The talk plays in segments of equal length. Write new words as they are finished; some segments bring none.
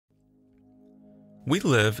We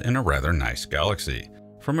live in a rather nice galaxy.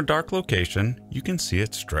 From a dark location, you can see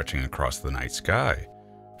it stretching across the night sky.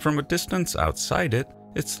 From a distance outside it,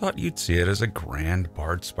 it's thought you'd see it as a grand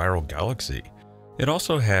barred spiral galaxy. It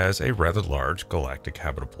also has a rather large galactic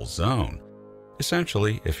habitable zone.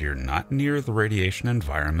 Essentially, if you're not near the radiation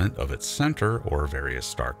environment of its center or various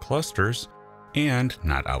star clusters, and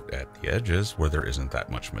not out at the edges where there isn't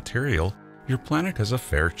that much material, your planet has a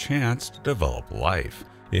fair chance to develop life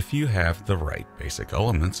if you have the right basic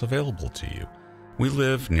elements available to you. We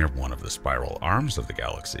live near one of the spiral arms of the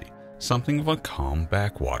galaxy, something of a calm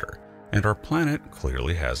backwater, and our planet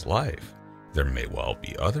clearly has life. There may well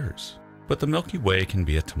be others. But the Milky Way can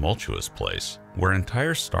be a tumultuous place, where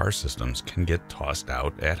entire star systems can get tossed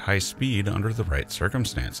out at high speed under the right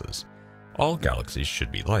circumstances. All galaxies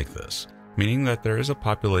should be like this, meaning that there is a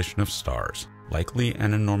population of stars, likely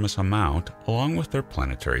an enormous amount, along with their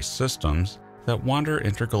planetary systems, that wander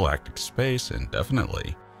intergalactic space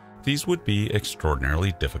indefinitely. These would be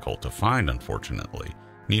extraordinarily difficult to find, unfortunately,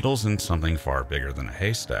 needles in something far bigger than a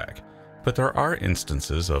haystack. But there are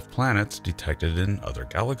instances of planets detected in other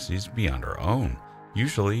galaxies beyond our own,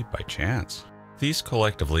 usually by chance. These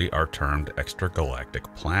collectively are termed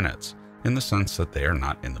extragalactic planets, in the sense that they are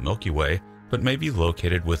not in the Milky Way, but may be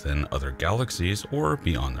located within other galaxies or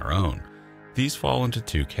beyond their own. These fall into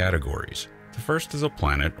two categories. The first is a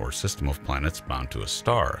planet or system of planets bound to a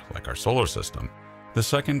star, like our solar system. The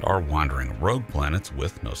second are wandering rogue planets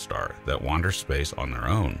with no star that wander space on their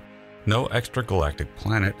own. No extragalactic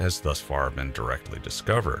planet has thus far been directly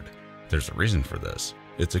discovered. There's a reason for this.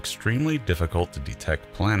 It's extremely difficult to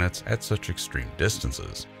detect planets at such extreme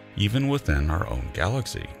distances, even within our own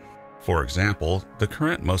galaxy. For example, the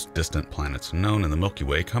current most distant planets known in the Milky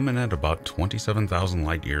Way come in at about 27,000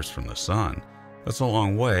 light-years from the Sun. That's a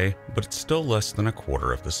long way, but it's still less than a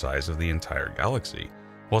quarter of the size of the entire galaxy.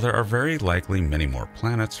 While there are very likely many more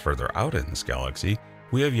planets further out in this galaxy,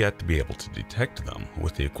 we have yet to be able to detect them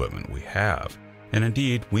with the equipment we have. And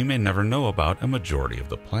indeed, we may never know about a majority of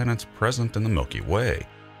the planets present in the Milky Way,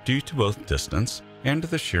 due to both distance and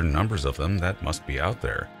the sheer numbers of them that must be out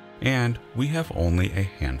there. And we have only a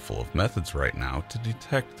handful of methods right now to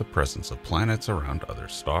detect the presence of planets around other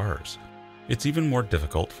stars. It's even more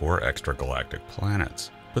difficult for extragalactic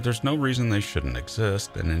planets, but there's no reason they shouldn't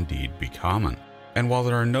exist and indeed be common. And while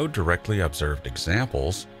there are no directly observed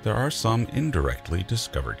examples, there are some indirectly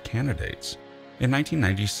discovered candidates. In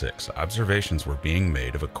 1996, observations were being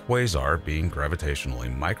made of a quasar being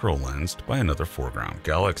gravitationally microlensed by another foreground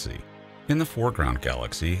galaxy. In the foreground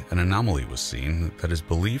galaxy, an anomaly was seen that is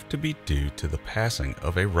believed to be due to the passing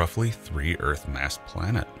of a roughly 3 Earth-mass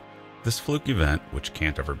planet. This fluke event, which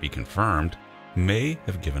can't ever be confirmed, may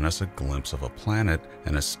have given us a glimpse of a planet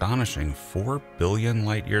an astonishing 4 billion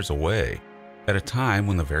light-years away, at a time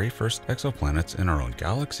when the very first exoplanets in our own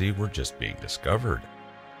galaxy were just being discovered.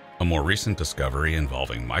 A more recent discovery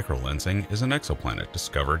involving microlensing is an exoplanet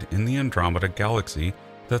discovered in the Andromeda galaxy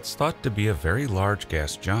that's thought to be a very large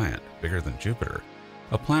gas giant, bigger than Jupiter.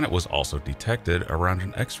 A planet was also detected around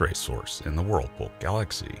an X-ray source in the Whirlpool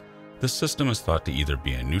galaxy. This system is thought to either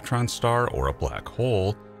be a neutron star or a black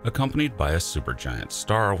hole, accompanied by a supergiant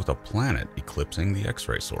star with a planet eclipsing the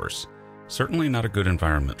X-ray source. Certainly not a good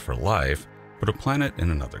environment for life, but a planet in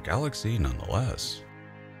another galaxy nonetheless.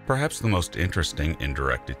 Perhaps the most interesting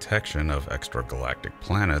indirect detection of extragalactic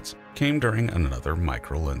planets came during another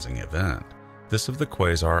microlensing event, this of the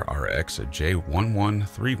quasar RX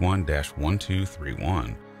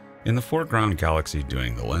J1131-1231. In the foreground galaxy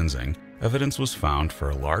doing the lensing, evidence was found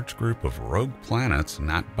for a large group of rogue planets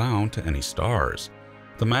not bound to any stars.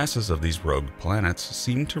 The masses of these rogue planets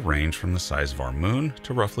seem to range from the size of our Moon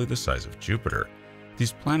to roughly the size of Jupiter.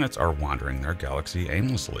 These planets are wandering their galaxy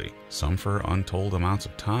aimlessly, some for untold amounts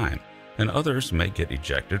of time, and others may get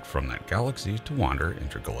ejected from that galaxy to wander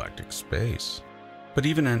intergalactic space. But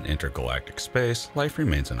even in intergalactic space, life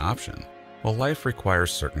remains an option. While life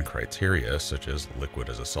requires certain criteria, such as liquid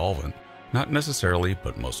as a solvent, not necessarily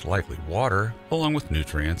but most likely water, along with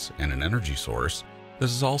nutrients and an energy source,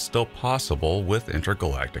 this is all still possible with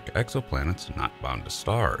intergalactic exoplanets not bound to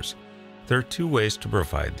stars. There are two ways to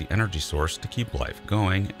provide the energy source to keep life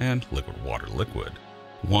going and liquid water liquid.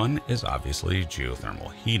 One is obviously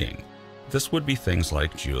geothermal heating. This would be things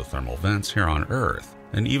like geothermal vents here on Earth,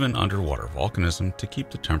 and even underwater volcanism to keep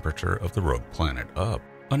the temperature of the rogue planet up.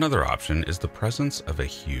 Another option is the presence of a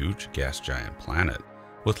huge gas giant planet,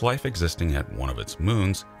 with life existing at one of its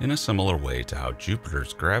moons in a similar way to how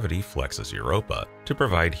Jupiter's gravity flexes Europa to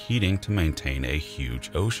provide heating to maintain a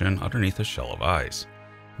huge ocean underneath a shell of ice.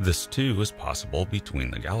 This too is possible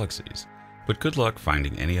between the galaxies, but good luck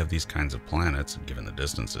finding any of these kinds of planets given the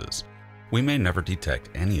distances. We may never detect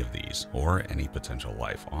any of these or any potential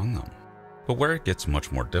life on them. But where it gets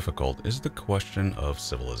much more difficult is the question of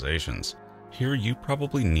civilizations. Here you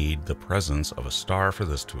probably need the presence of a star for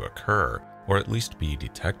this to occur, or at least be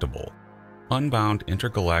detectable. Unbound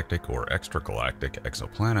intergalactic or extragalactic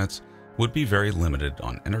exoplanets would be very limited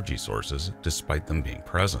on energy sources despite them being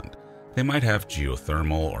present. They might have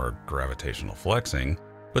geothermal or gravitational flexing,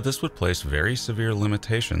 but this would place very severe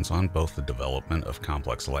limitations on both the development of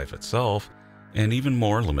complex life itself and even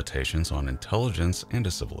more limitations on intelligence and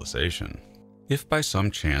a civilization. If by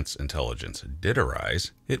some chance intelligence did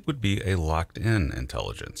arise, it would be a locked-in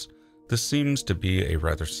intelligence. This seems to be a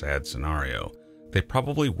rather sad scenario. They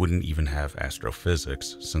probably wouldn't even have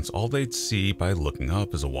astrophysics, since all they'd see by looking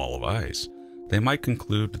up is a wall of ice. They might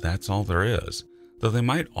conclude that's all there is, though they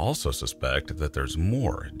might also suspect that there's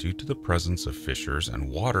more due to the presence of fissures and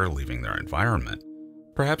water leaving their environment.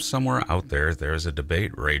 Perhaps somewhere out there is a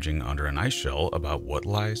debate raging under an ice shell about what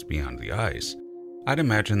lies beyond the ice. I'd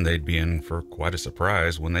imagine they'd be in for quite a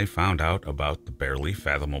surprise when they found out about the barely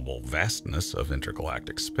fathomable vastness of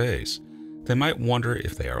intergalactic space. They might wonder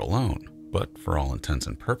if they are alone, but for all intents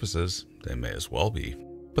and purposes, they may as well be.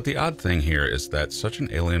 But the odd thing here is that such an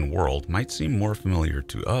alien world might seem more familiar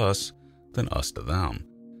to us than us to them.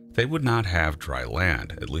 They would not have dry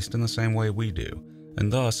land, at least in the same way we do,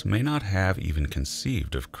 and thus may not have even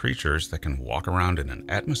conceived of creatures that can walk around in an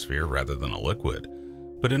atmosphere rather than a liquid.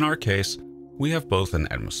 But in our case, we have both an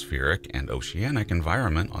atmospheric and oceanic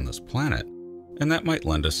environment on this planet, and that might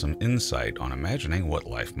lend us some insight on imagining what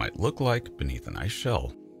life might look like beneath an ice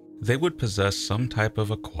shell. They would possess some type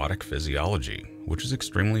of aquatic physiology, which is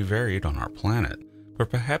extremely varied on our planet,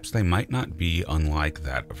 but perhaps they might not be unlike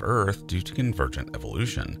that of Earth due to convergent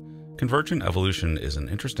evolution. Convergent evolution is an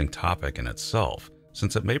interesting topic in itself,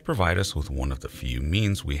 since it may provide us with one of the few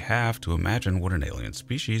means we have to imagine what an alien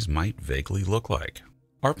species might vaguely look like.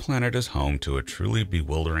 Our planet is home to a truly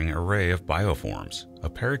bewildering array of bioforms. A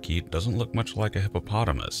parakeet doesn't look much like a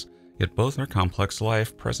hippopotamus, yet both are complex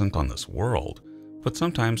life present on this world. But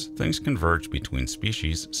sometimes things converge between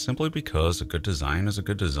species simply because a good design is a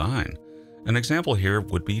good design. An example here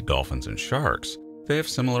would be dolphins and sharks. They have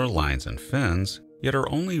similar lines and fins, yet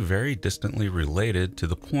are only very distantly related to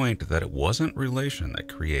the point that it wasn't relation that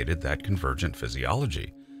created that convergent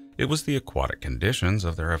physiology. It was the aquatic conditions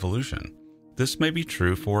of their evolution. This may be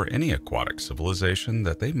true for any aquatic civilization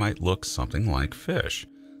that they might look something like fish,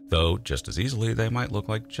 though just as easily they might look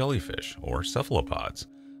like jellyfish or cephalopods.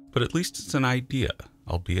 But at least it's an idea,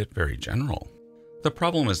 albeit very general. The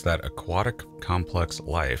problem is that aquatic, complex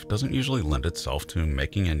life doesn't usually lend itself to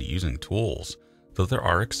making and using tools, though there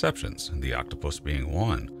are exceptions, the octopus being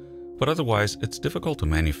one. But otherwise, it's difficult to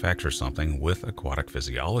manufacture something with aquatic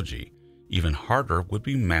physiology. Even harder would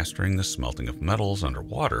be mastering the smelting of metals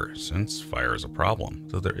underwater, since fire is a problem,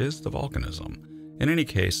 though there is the volcanism. In any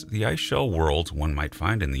case, the ice shell worlds one might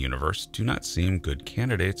find in the universe do not seem good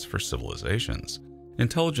candidates for civilizations.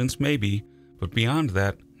 Intelligence maybe, but beyond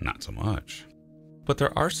that, not so much. But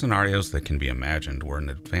there are scenarios that can be imagined where an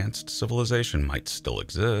advanced civilization might still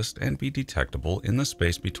exist and be detectable in the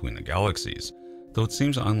space between the galaxies, though it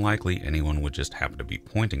seems unlikely anyone would just happen to be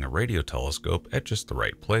pointing a radio telescope at just the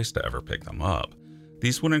right place to ever pick them up.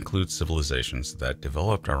 These would include civilizations that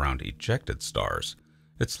developed around ejected stars.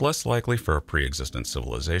 It's less likely for a pre-existent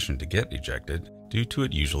civilization to get ejected due to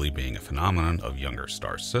it usually being a phenomenon of younger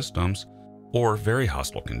star systems, or very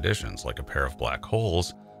hostile conditions like a pair of black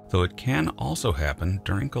holes, though it can also happen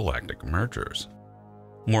during galactic mergers.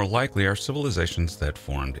 More likely are civilizations that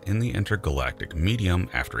formed in the intergalactic medium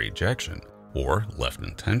after ejection, or left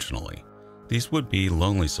intentionally. These would be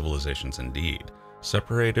lonely civilizations indeed,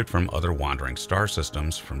 separated from other wandering star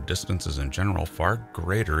systems from distances in general far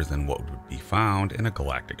greater than what would be found in a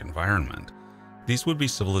galactic environment. These would be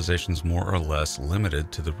civilizations more or less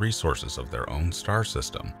limited to the resources of their own star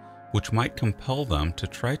system, which might compel them to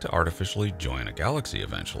try to artificially join a galaxy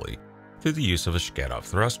eventually, through the use of a Shkadov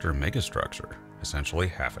thruster megastructure, essentially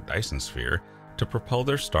half a Dyson sphere, to propel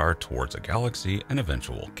their star towards a galaxy and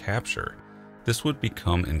eventual capture. This would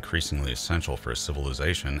become increasingly essential for a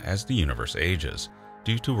civilization as the universe ages,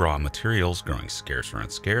 due to raw materials growing scarcer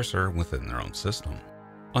and scarcer within their own system.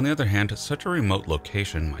 On the other hand, such a remote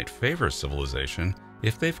location might favor a civilization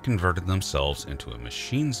if they've converted themselves into a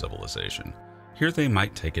machine civilization. Here they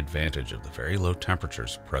might take advantage of the very low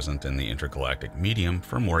temperatures present in the intergalactic medium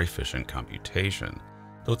for more efficient computation,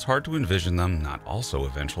 though it's hard to envision them not also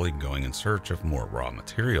eventually going in search of more raw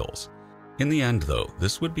materials. In the end, though,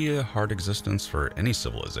 this would be a hard existence for any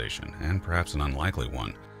civilization, and perhaps an unlikely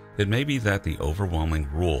one. It may be that the overwhelming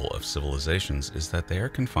rule of civilizations is that they are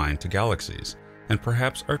confined to galaxies, and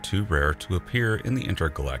perhaps are too rare to appear in the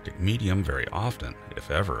intergalactic medium very often,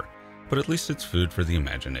 if ever, but at least it's food for the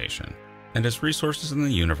imagination. And as resources in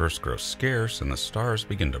the universe grow scarce and the stars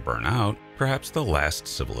begin to burn out, perhaps the last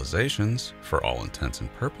civilizations, for all intents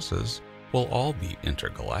and purposes, will all be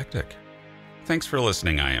intergalactic. Thanks for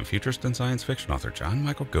listening. I am futurist and science fiction author John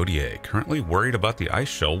Michael Godier, currently worried about the ice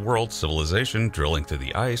shell world civilization drilling through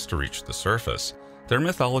the ice to reach the surface. Their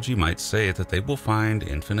mythology might say that they will find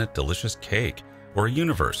infinite delicious cake, or a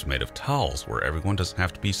universe made of towels where everyone doesn't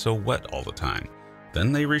have to be so wet all the time.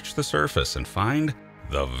 Then they reach the surface and find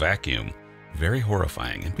the vacuum. Very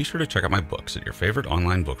horrifying, and be sure to check out my books at your favorite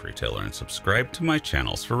online book retailer and subscribe to my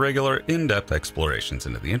channels for regular, in-depth explorations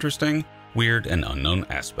into the interesting, weird, and unknown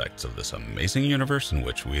aspects of this amazing universe in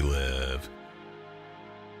which we live.